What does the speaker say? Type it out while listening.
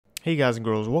Hey guys and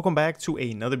girls, welcome back to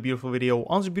another beautiful video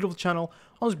on this beautiful channel,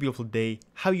 on this beautiful day.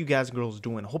 How you guys and girls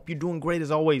doing? Hope you're doing great as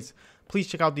always. Please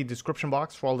check out the description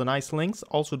box for all the nice links.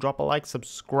 Also drop a like,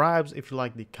 subscribe if you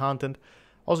like the content.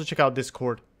 Also check out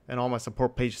Discord and all my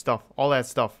support page stuff, all that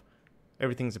stuff.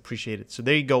 Everything's appreciated. So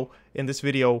there you go. In this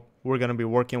video, we're going to be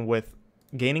working with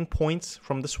gaining points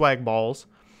from the swag balls.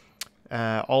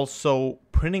 Also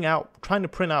trying to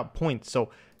print out points. So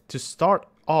to start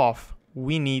off,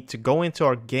 we need to go into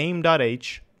our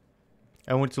game.h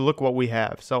and we need to look what we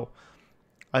have. So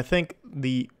I think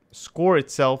the score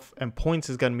itself and points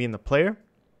is going to be in the player.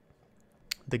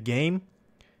 The game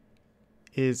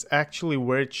is actually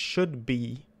where it should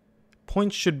be.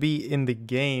 Points should be in the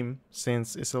game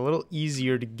since it's a little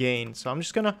easier to gain. So I'm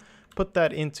just going to put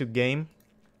that into game.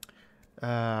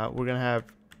 We're going to have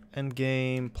end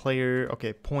game, player,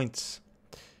 okay, points.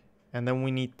 And then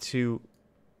we need to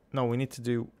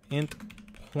do int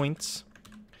points,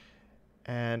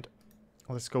 and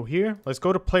let's go here. Let's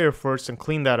go to player first and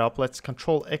clean that up. Let's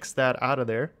control X that out of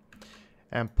there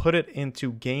and put it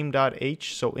into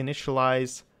game.h. So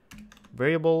initialize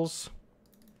variables.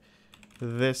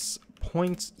 This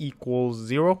points equals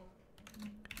 0.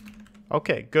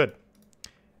 Okay, good.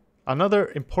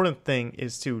 Another important thing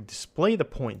is to display the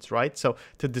points, right? So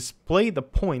to display the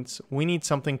points, we need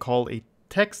something called a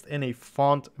text and a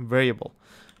font variable.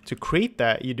 To create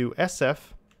that, you do sf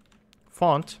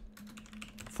font,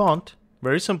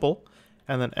 very simple,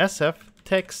 and then sf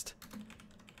text.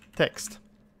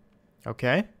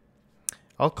 Okay,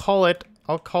 I'll call it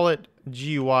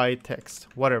GUI text,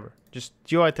 whatever, just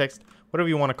GUI text, whatever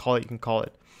you want to call it, you can call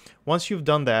it. Once you've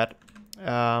done that,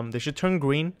 they should turn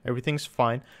green. Everything's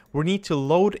fine. We need to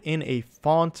load in a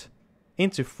font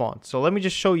into font. So let me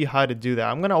just show you how to do that.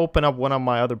 I'm gonna open up one of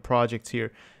my other projects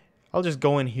here. I'll just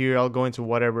go in here. I'll go into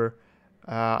whatever.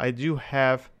 I do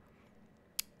have,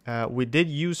 we did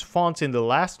use fonts in the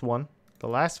last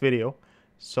video.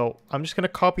 So I'm just going to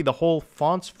copy the whole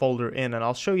fonts folder in and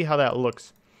I'll show you how that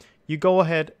looks. You go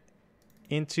ahead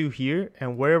into here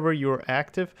and wherever you're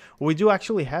active. We do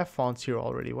actually have fonts here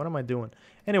already. What am I doing?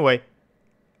 Anyway,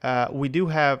 we do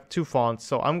have two fonts.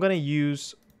 So I'm going to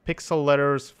use pixel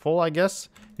letters full, I guess.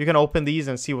 You can open these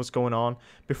and see what's going on.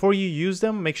 Before you use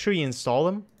them, make sure you install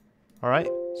them. All right,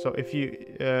 so if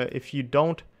you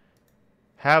don't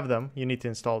have them, you need to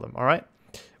install them. All right,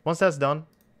 once that's done,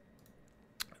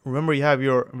 remember you have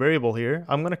your variable here.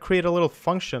 I'm going to create a little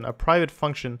function, a private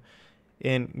function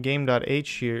in game.h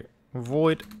here,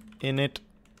 void init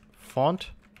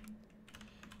font.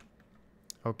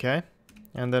 Okay,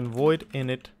 and then void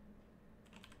init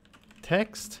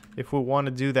text. If we want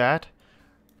to do that,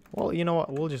 well, you know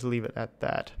what, we'll just leave it at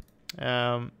that.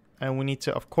 And we need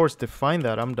to, of course, define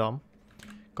that. I'm dumb.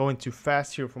 Going too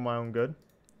fast here for my own good.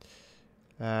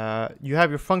 You have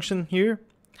your function here.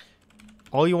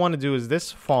 All you want to do is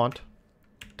this font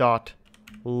dot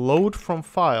load from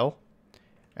file,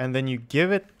 and then you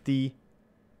give it the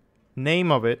name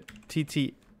of it,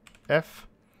 ttf,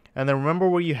 and then remember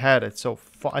where you had it. So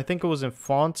I think it was in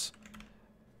fonts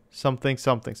something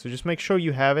something. So just make sure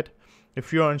you have it.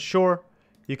 If you're unsure,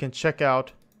 you can check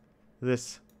out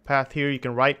this path here. You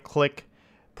can right click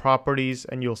properties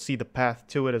and you'll see the path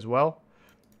to it as well.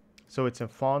 So it's in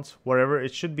fonts, wherever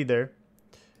it should be there.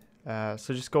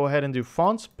 So just go ahead and do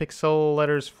fonts, pixel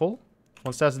letters full.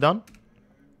 Once that's done,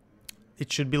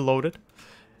 it should be loaded.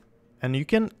 And you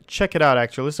can check it out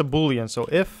actually. It's a boolean. So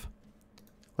if,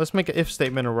 let's make an if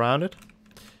statement around it.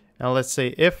 And let's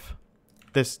say if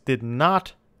this did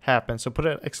not happen, so put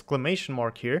an exclamation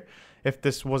mark here. If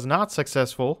this was not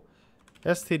successful,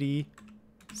 std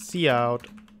cout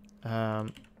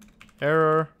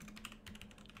error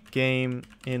game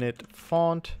init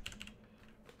font.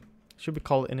 Should be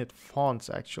called init fonts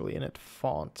actually. Init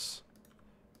fonts.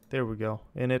 There we go.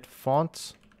 Init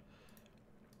fonts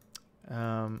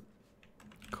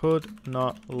could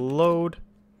not load.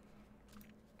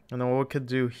 And then what we could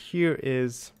do here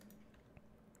is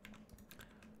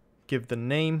give the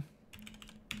name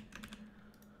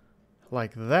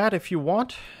like that if you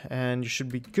want, and you should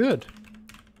be good.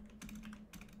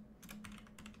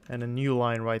 And a new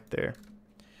line right there.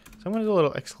 So I'm going to do a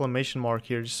little exclamation mark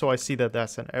here just so I see that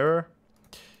that's an error.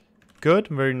 Good,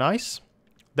 very nice.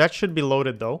 That should be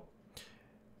loaded though.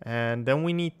 And then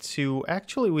we need to,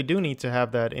 actually we do need to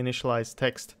have that initialized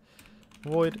text.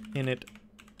 Void init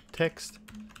text.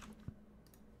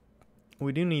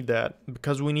 We do need that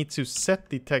because we need to set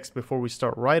the text before we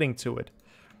start writing to it.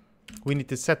 We need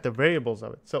to set the variables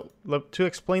of it. So to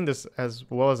explain this as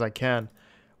well as I can,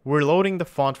 we're loading the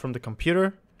font from the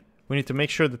computer. We need to make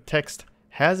sure the text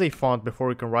has a font before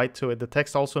we can write to it. The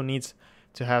text also needs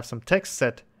to have some text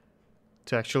set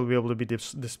to actually be able to be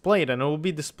displayed, and it will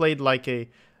be displayed like a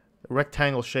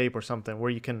rectangle shape or something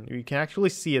where you can actually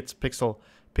see its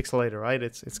pixelated, right?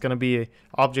 It's gonna be a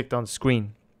object on the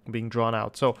screen being drawn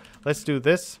out. So let's do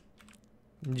this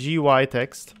GUI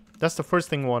text. That's the first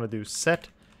thing we want to do. Set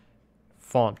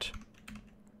font.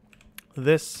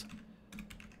 This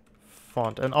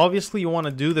font, and obviously you want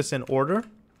to do this in order.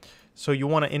 So you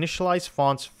want to initialize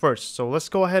fonts first. So let's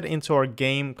go ahead into our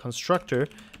game constructor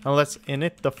and let's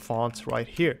init the fonts right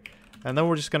here. And then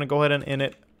we're just going to go ahead and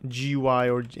init GUI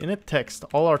or init text.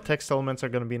 All our text elements are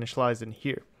going to be initialized in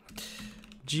here.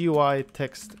 GUI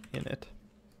text init.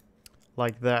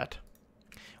 Like that.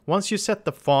 Once you set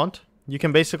the font, you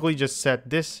can basically just set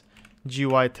this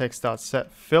GUI text dot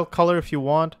set fill color if you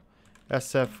want.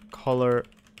 SF color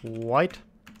white.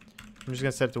 I'm just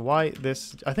going to set it to white.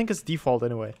 This, I think it's default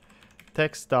anyway.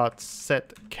 Text dot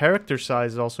set character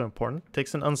size is also important.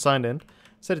 Takes an unsigned int.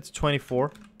 Set it to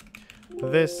 24.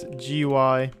 This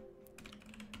GUI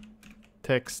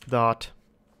text dot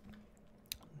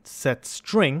set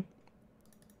string.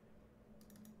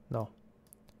 No.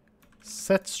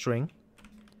 Set string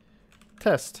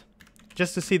test.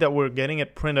 Just to see that we're getting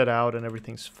it printed out and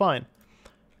everything's fine.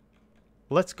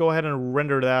 Let's go ahead and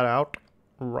render that out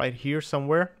right here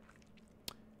somewhere.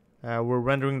 We're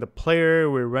rendering the player,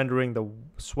 we're rendering the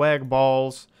swag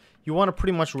balls. You want to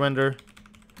pretty much render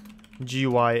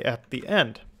GUI at the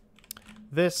end.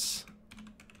 This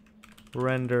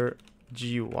render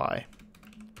GUI.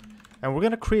 And we're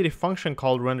going to create a function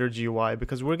called render GUI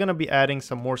because we're going to be adding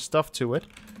some more stuff to it.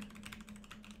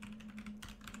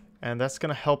 And that's going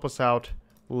to help us out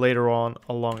later on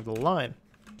along the line.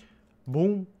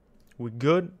 Boom. We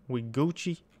good. We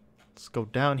Gucci. Let's go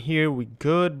down here. We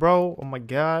good, bro. Oh my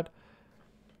god.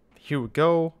 Here we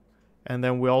go. And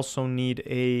then we also need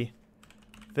a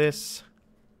this.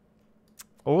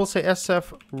 Or we'll say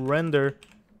SF render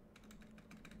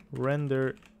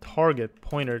target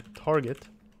pointer target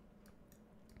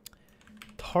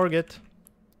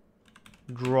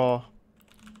draw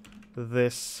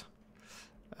this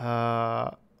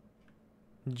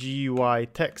GUI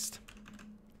text.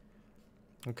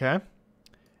 Okay.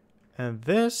 And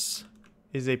this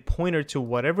is a pointer to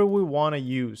whatever we want to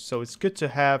use. So it's good to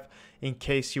have in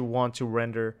case you want to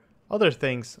render other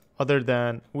things other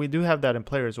than, we do have that in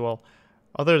player as well,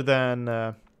 other than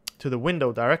to the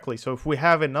window directly. So if we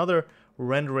have another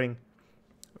rendering,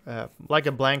 like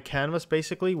a blank canvas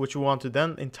basically, which we want to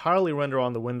then entirely render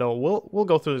on the window, we'll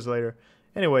go through this later.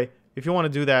 Anyway, if you want to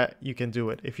do that, you can do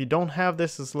it. If you don't have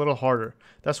this, it's a little harder.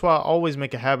 That's why I always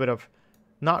make a habit of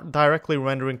not directly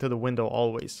rendering to the window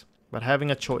always, but having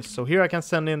a choice. So here I can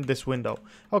send in this window.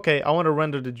 Okay, I want to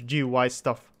render the GUI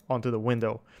stuff onto the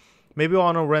window. Maybe I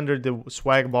want to render the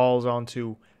swag balls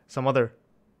onto some other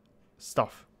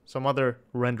stuff, some other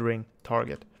rendering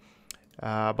target.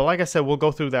 But like I said, we'll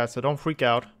go through that, so don't freak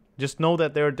out. Just know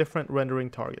that there are different rendering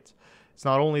targets. It's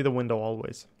not only the window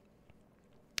always.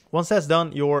 Once that's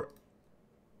done, your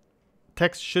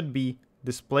text should be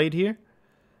displayed here.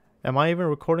 Am I even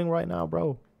recording right now,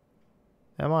 bro?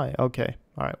 Am I? Okay.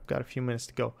 All right, we've got a few minutes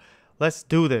to go. Let's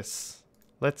do this.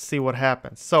 Let's see what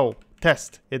happens. So,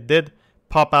 test. It did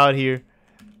pop out here,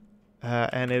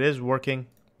 and it is working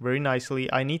very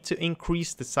nicely. I need to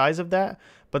increase the size of that,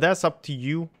 but that's up to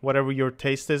you, whatever your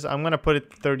taste is. I'm going to put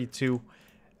it 32,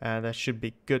 and that should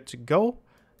be good to go.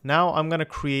 Now I'm going to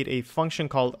create a function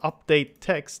called update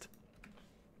text.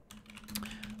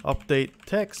 Update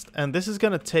text, and this is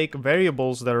going to take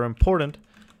variables that are important,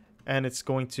 and it's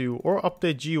going to, or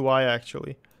update GUI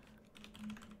actually.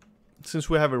 Since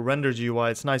we have a render GUI,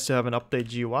 it's nice to have an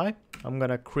update GUI. I'm going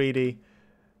to create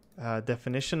a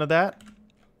definition of that.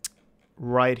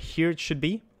 Right here it should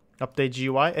be update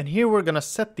GUI, and here we're going to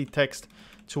set the text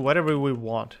to whatever we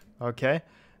want. Okay,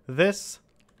 this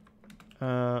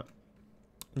GUI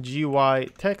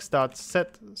text dot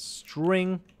set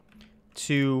string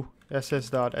to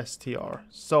ss.str.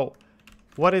 So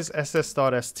what is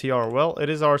ss.str? Well, it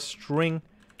is our string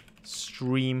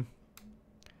stream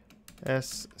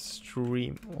s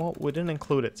stream. Well, we didn't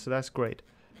include it, so that's great.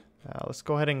 Let's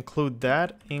go ahead and include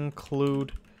that.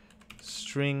 Include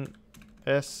string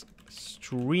s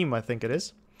stream, I think it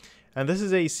is. And this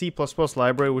is a C++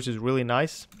 library, which is really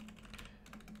nice.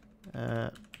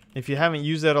 If you haven't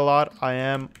used it a lot, I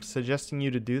am suggesting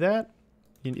you to do that.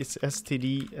 It's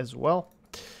std as well.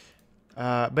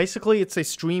 Basically, it's a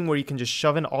stream where you can just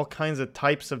shove in all kinds of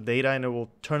types of data, and it will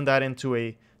turn that into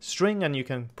a string, and you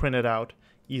can print it out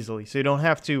easily. So you don't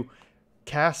have to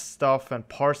cast stuff and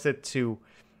parse it to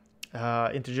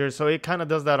integers. So it kind of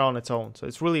does that on its own. So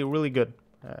it's really, really good.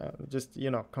 Just, you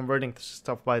know, converting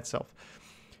stuff by itself.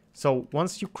 So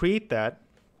once you create that,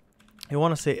 you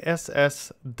want to say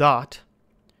ss dot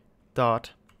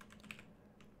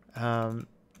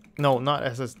no, not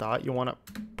ss dot. You want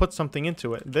to put something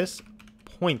into it. This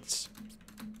points.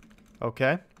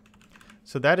 Okay.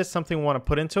 So that is something we want to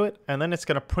put into it, and then it's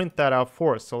going to print that out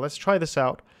for us. So let's try this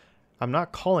out. I'm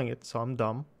not calling it, so I'm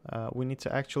dumb. We need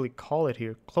to actually call it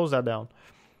here. Close that down.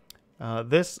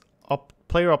 This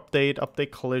player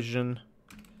update collision,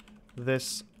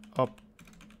 this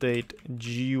update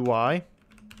GUI,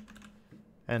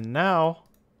 and now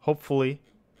hopefully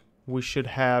we should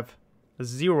have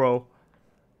 0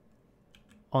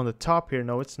 on the top here.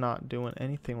 No, it's not doing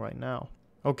anything right now.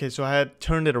 Okay, so I had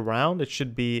turned it around.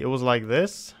 It was like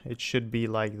this. It should be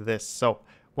like this. So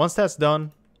once that's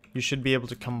done, you should be able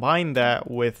to combine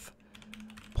that with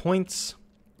points.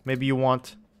 Maybe you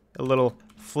want a little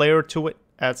flair to it,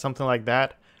 add something like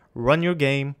that. Run your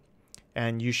game,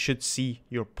 and you should see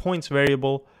your points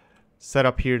variable set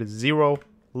up here to 0,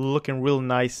 looking real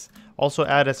nice. Also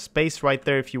add a space right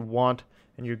there if you want,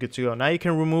 and you're good to go. Now you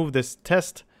can remove this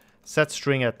test set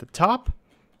string at the top,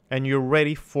 and you're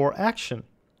ready for action.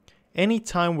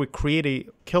 Anytime we create a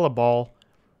killer ball,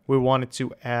 we wanted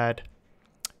to add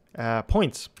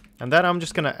points, and that I'm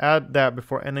just gonna add that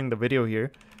before ending the video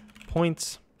here.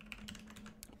 Points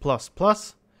plus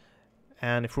plus,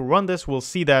 and if we run this, we'll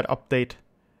see that update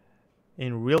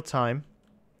in real time.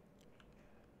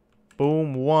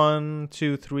 Boom, 1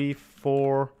 2 3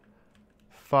 4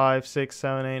 5 6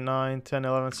 7 8 9 10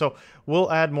 11. So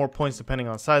we'll add more points depending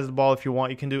on the size of the ball. If you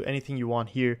want, you can do anything you want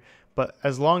here, but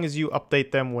as long as you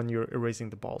update them when you're erasing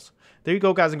the balls. There you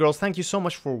go, guys and girls. Thank you so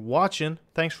much for watching.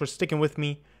 Thanks for sticking with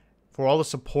me, for all the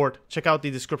support. Check out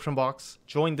the description box.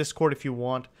 Join Discord if you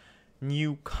want.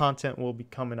 New content will be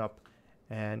coming up,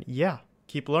 and yeah,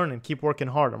 keep learning, keep working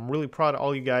hard. I'm really proud of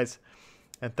all you guys,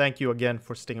 and thank you again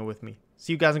for sticking with me.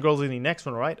 See you guys and girls in the next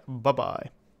one. All right, bye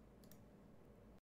bye.